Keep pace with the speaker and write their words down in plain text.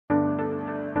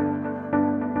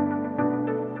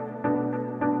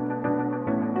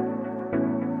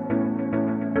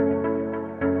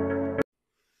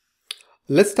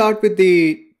Let's start with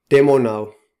the demo now.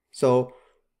 So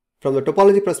from the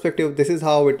topology perspective, this is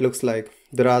how it looks like.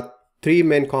 There are three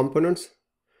main components.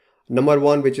 Number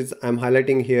one, which is I'm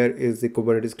highlighting here, is the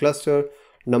Kubernetes cluster.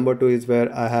 Number two is where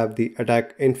I have the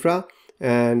attack infra,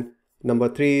 and number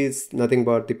three is nothing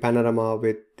but the Panorama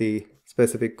with the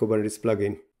specific Kubernetes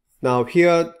plugin. Now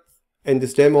here in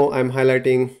this demo, I'm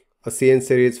highlighting a CN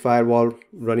series firewall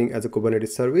running as a Kubernetes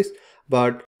service,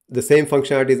 but the same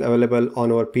functionality is available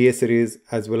on our PA series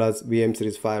as well as VM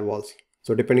series firewalls.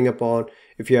 So depending upon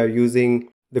if you are using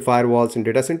the firewalls in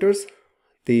data centers,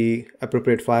 the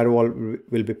appropriate firewall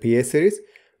will be PA series.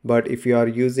 But if you are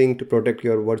using to protect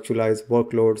your virtualized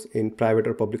workloads in private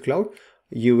or public cloud,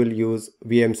 you will use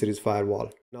VM series firewall.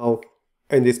 Now,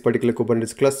 in this particular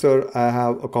Kubernetes cluster, I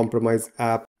have a compromised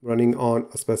app running on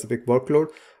a specific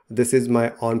workload. This is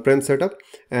my on-prem setup,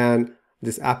 and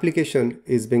this application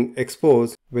is being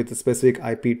exposed with a specific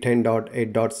IP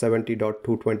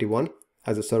 10.8.70.221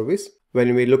 as a service.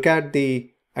 When we look at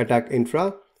the attack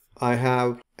infra, I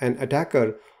have an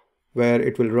attacker where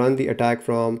it will run the attack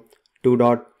from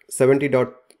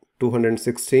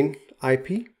 2.70.216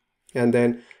 IP, and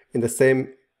then in the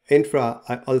same infra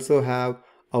I also have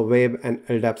a web and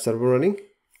LDAP server running.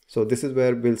 So this is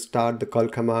where we'll start the call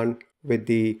command with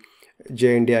the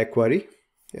JNDI query,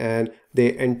 and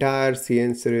the entire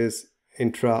CN series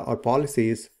intra or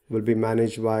policies will be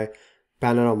managed by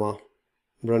Panorama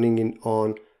running in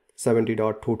on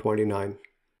 70.229.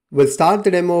 We'll start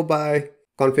the demo by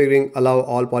configuring allow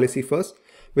all policy first.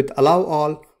 With allow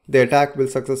all, the attack will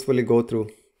successfully go through,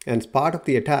 and as part of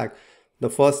the attack, the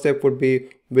first step would be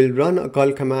we'll run a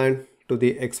call command to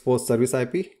the exposed service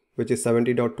IP, which is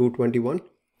 70.221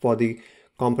 for the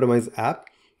compromised app,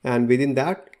 and within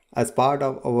that, as part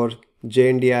of our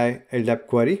JNDI LDAP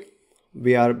query,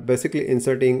 we are basically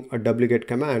inserting a wget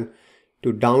command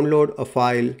to download a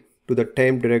file to the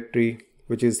temp directory,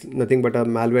 which is nothing but a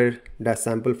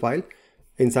malware-sample file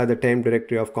inside the temp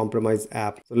directory of compromised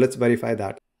app. So let's verify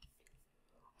that.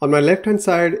 On my left hand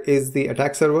side is the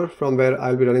attack server from where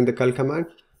I'll be running the call command.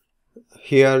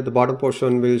 Here the bottom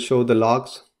portion will show the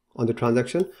logs on the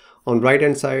transaction. On right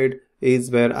hand side is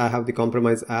where I have the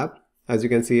compromised app. As you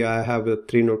can see, I have a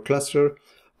 3-node cluster.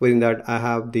 Within that I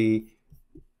have the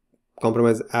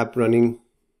compromised app running,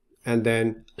 and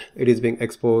then it is being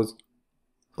exposed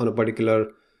on a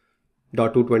particular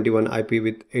 .221 IP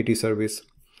with 80 service.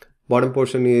 Bottom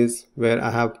portion is where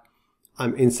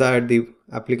I'm inside the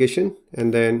application,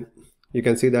 and then you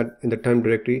can see that in the temp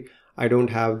directory I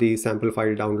don't have the sample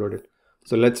file downloaded.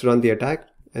 So let's run the attack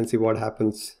and see what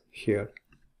happens here.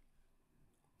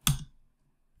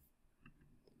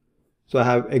 So I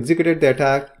have executed the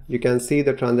attack. You can see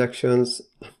the transactions,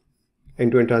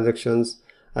 end-to-end transactions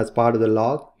as part of the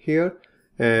log here,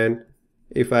 and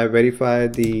if I verify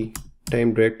the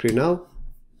temp directory now,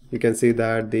 you can see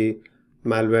that the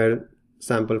malware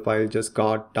sample file just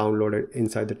got downloaded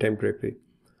inside the temp directory.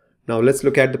 Now let's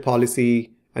look at the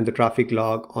policy and the traffic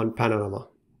log on Panorama.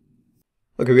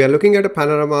 Okay, we are looking at a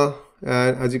Panorama,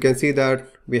 and as you can see that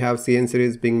we have CN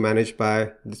series being managed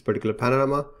by this particular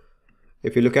Panorama.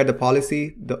 If you look at the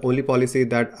policy, the only policy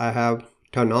that I have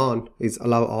turned on is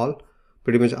allow all,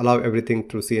 pretty much allow everything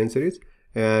through CN series,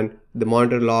 and the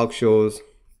monitor log shows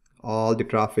all the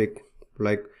traffic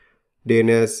like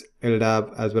DNS,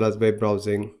 LDAP, as well as web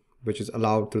browsing, which is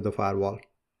allowed through the firewall.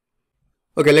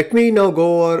 Okay, let me now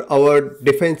go over our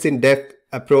defense in depth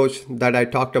approach that I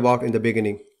talked about in the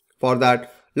beginning. For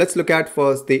that, let's look at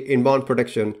first the inbound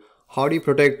protection. How do you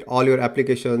protect all your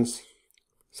applications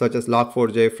such as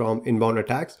Log4j from inbound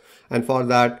attacks? And for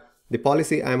that, the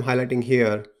policy I'm highlighting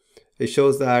here, it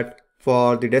shows that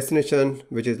for the destination,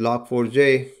 which is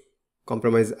Log4j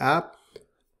compromised app,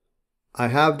 I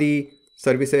have the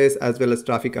services as well as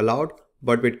traffic allowed,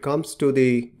 but when it comes to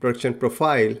the protection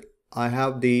profile, I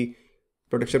have the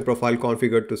protection profile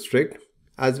configured to strict,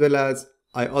 as well as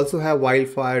I also have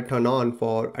wildfire turned on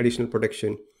for additional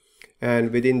protection.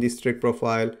 And within the strict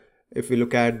profile, if we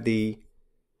look at the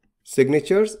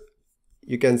signatures,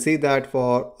 you can see that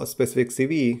for a specific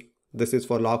CV, this is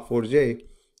for Log4j,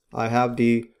 I have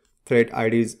the threat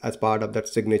IDs as part of that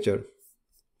signature,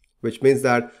 which means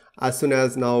that as soon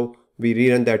as now we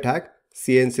rerun the attack,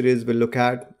 CN series will look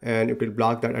at and it will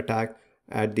block that attack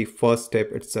at the first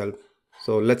step itself.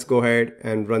 So let's go ahead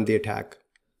and run the attack.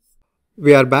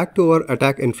 We are back to our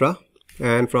attack infra,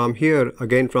 and from here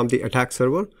again from the attack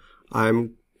server,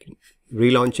 I'm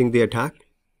relaunching the attack.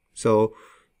 So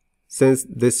since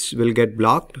this will get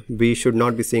blocked, we should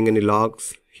not be seeing any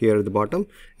logs here at the bottom.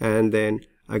 And then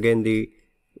again the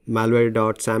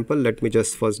malware.sample, let me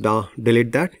just first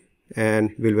delete that,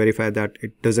 and we'll verify that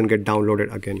it doesn't get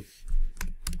downloaded again.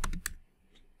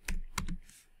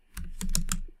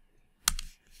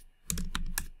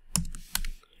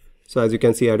 So as you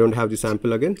can see, I don't have the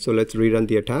sample again. So let's rerun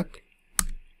the attack.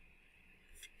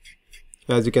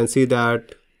 As you can see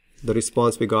that the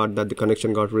response we got, that the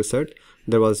connection got reset.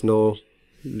 There was no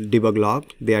debug log.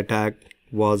 The attack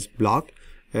was blocked.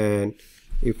 And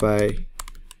if I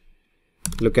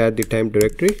look at the temp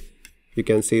directory, you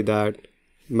can see that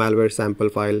malware sample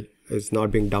file is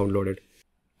not being downloaded.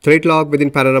 Threat log within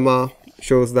Panorama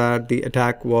shows that the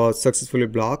attack was successfully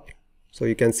blocked. So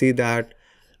you can see that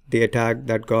the attack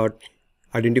that got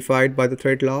identified by the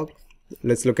threat log.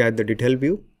 Let's look at the detail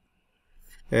view.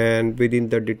 And within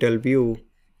the detail view,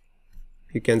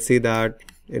 you can see that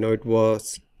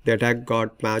the attack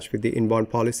got matched with the inbound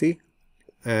policy,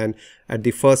 and at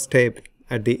the first step,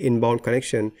 at the inbound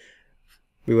connection,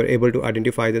 we were able to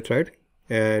identify the threat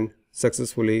and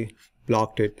successfully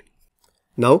blocked it.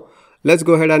 Now let's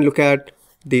go ahead and look at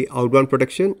the outbound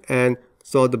protection and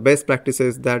some of the best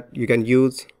practices that you can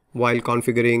use while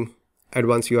configuring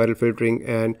advanced URL filtering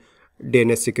and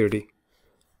DNS security.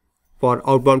 For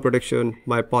outbound protection,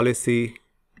 my policy,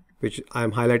 which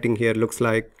I'm highlighting here, looks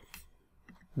like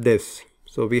this.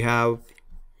 So we have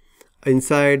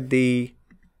inside the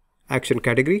action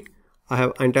category, I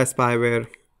have anti-spyware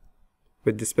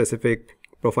with the specific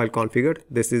profile configured.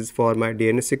 This is for my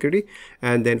DNS security.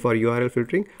 And then for URL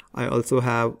filtering, I also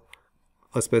have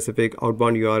a specific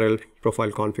outbound URL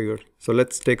profile configured. So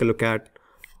let's take a look at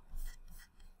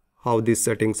how these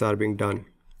settings are being done.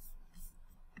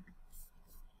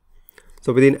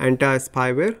 So within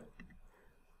anti-spyware,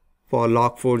 for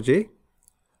Log4j,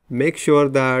 make sure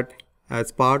that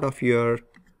as part of your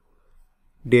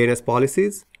DNS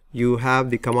policies, you have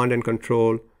the command and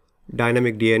control,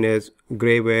 dynamic DNS,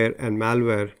 grayware, and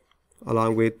malware,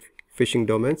 along with phishing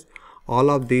domains.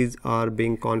 All of these are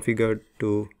being configured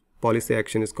to, policy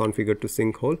action is configured to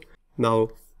sinkhole. Now,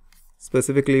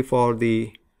 specifically for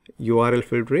the URL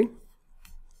filtering,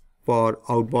 for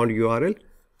outbound URL,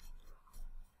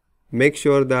 make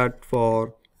sure that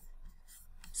for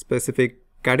specific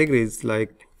categories,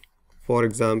 like for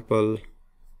example,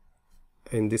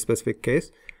 in this specific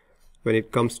case, when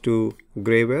it comes to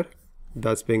grayware,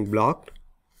 that's being blocked.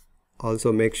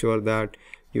 Also make sure that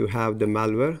you have the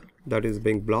malware that is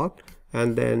being blocked,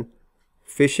 and then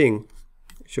phishing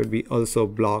should be also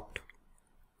blocked.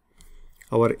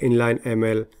 Our inline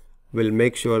ML will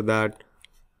make sure that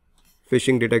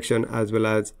phishing detection as well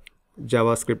as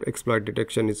JavaScript exploit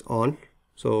detection is on.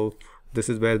 So this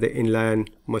is where the inline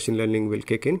machine learning will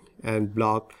kick in and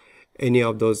block any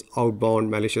of those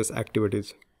outbound malicious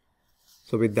activities.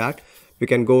 So with that, we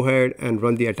can go ahead and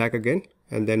run the attack again,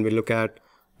 and then we'll look at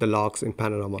the logs in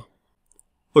Panorama.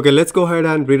 Okay, let's go ahead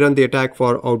and rerun the attack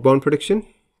for outbound protection.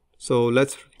 So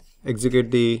let's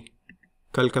execute the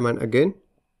curl command again.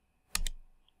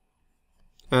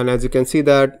 And as you can see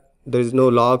that there is no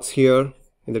logs here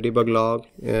in the debug log,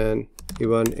 and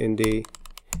even in the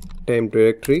temp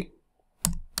directory,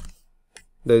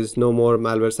 there is no more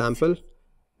malware sample.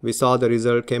 We saw the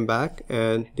result came back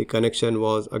and the connection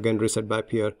was again reset back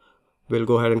here. We'll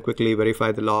go ahead and quickly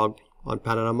verify the log on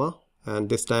Panorama, and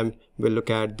this time we'll look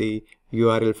at the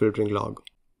URL filtering log.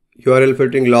 URL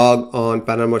filtering log on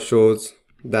Panorama shows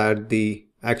that the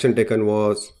action taken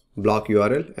was block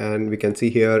URL, and we can see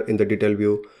here in the detail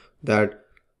view that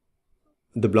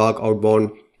the block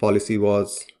outbound policy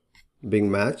was being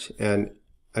matched, and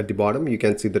at the bottom you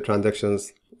can see the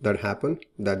transactions that happened,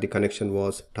 that the connection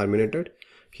was terminated.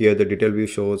 Here the detail view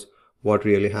shows what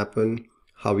really happened,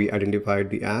 how we identified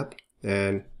the app,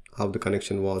 and how the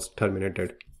connection was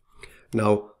terminated.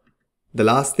 Now the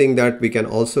last thing that we can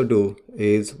also do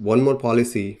is one more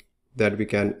policy that we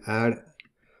can add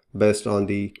based on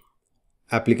the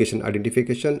application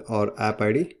identification or app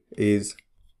ID is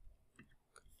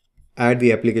add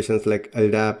the applications like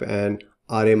LDAP and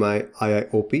RMI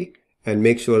IIOP, and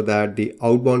make sure that the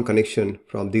outbound connection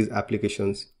from these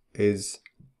applications is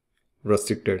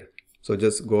restricted. So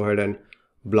just go ahead and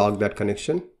block that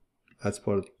connection as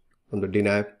per from the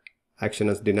deny action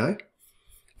as deny,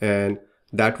 and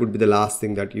that would be the last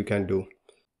thing that you can do.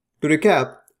 To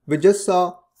recap, we just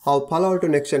saw how Palo Alto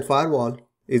Next Gen Firewall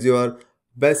is your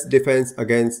best defense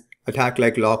against attack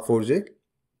like Log4j,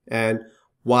 and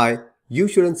why you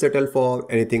shouldn't settle for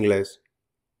anything less.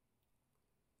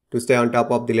 To stay on top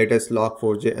of the latest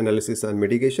Log4j analysis and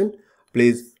mitigation,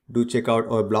 please do check out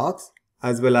our blogs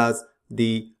as well as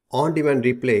the on-demand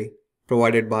replay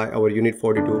provided by our Unit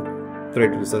 42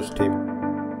 threat research team.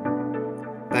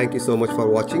 Thank you so much for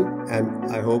watching, and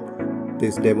I hope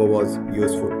this demo was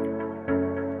useful.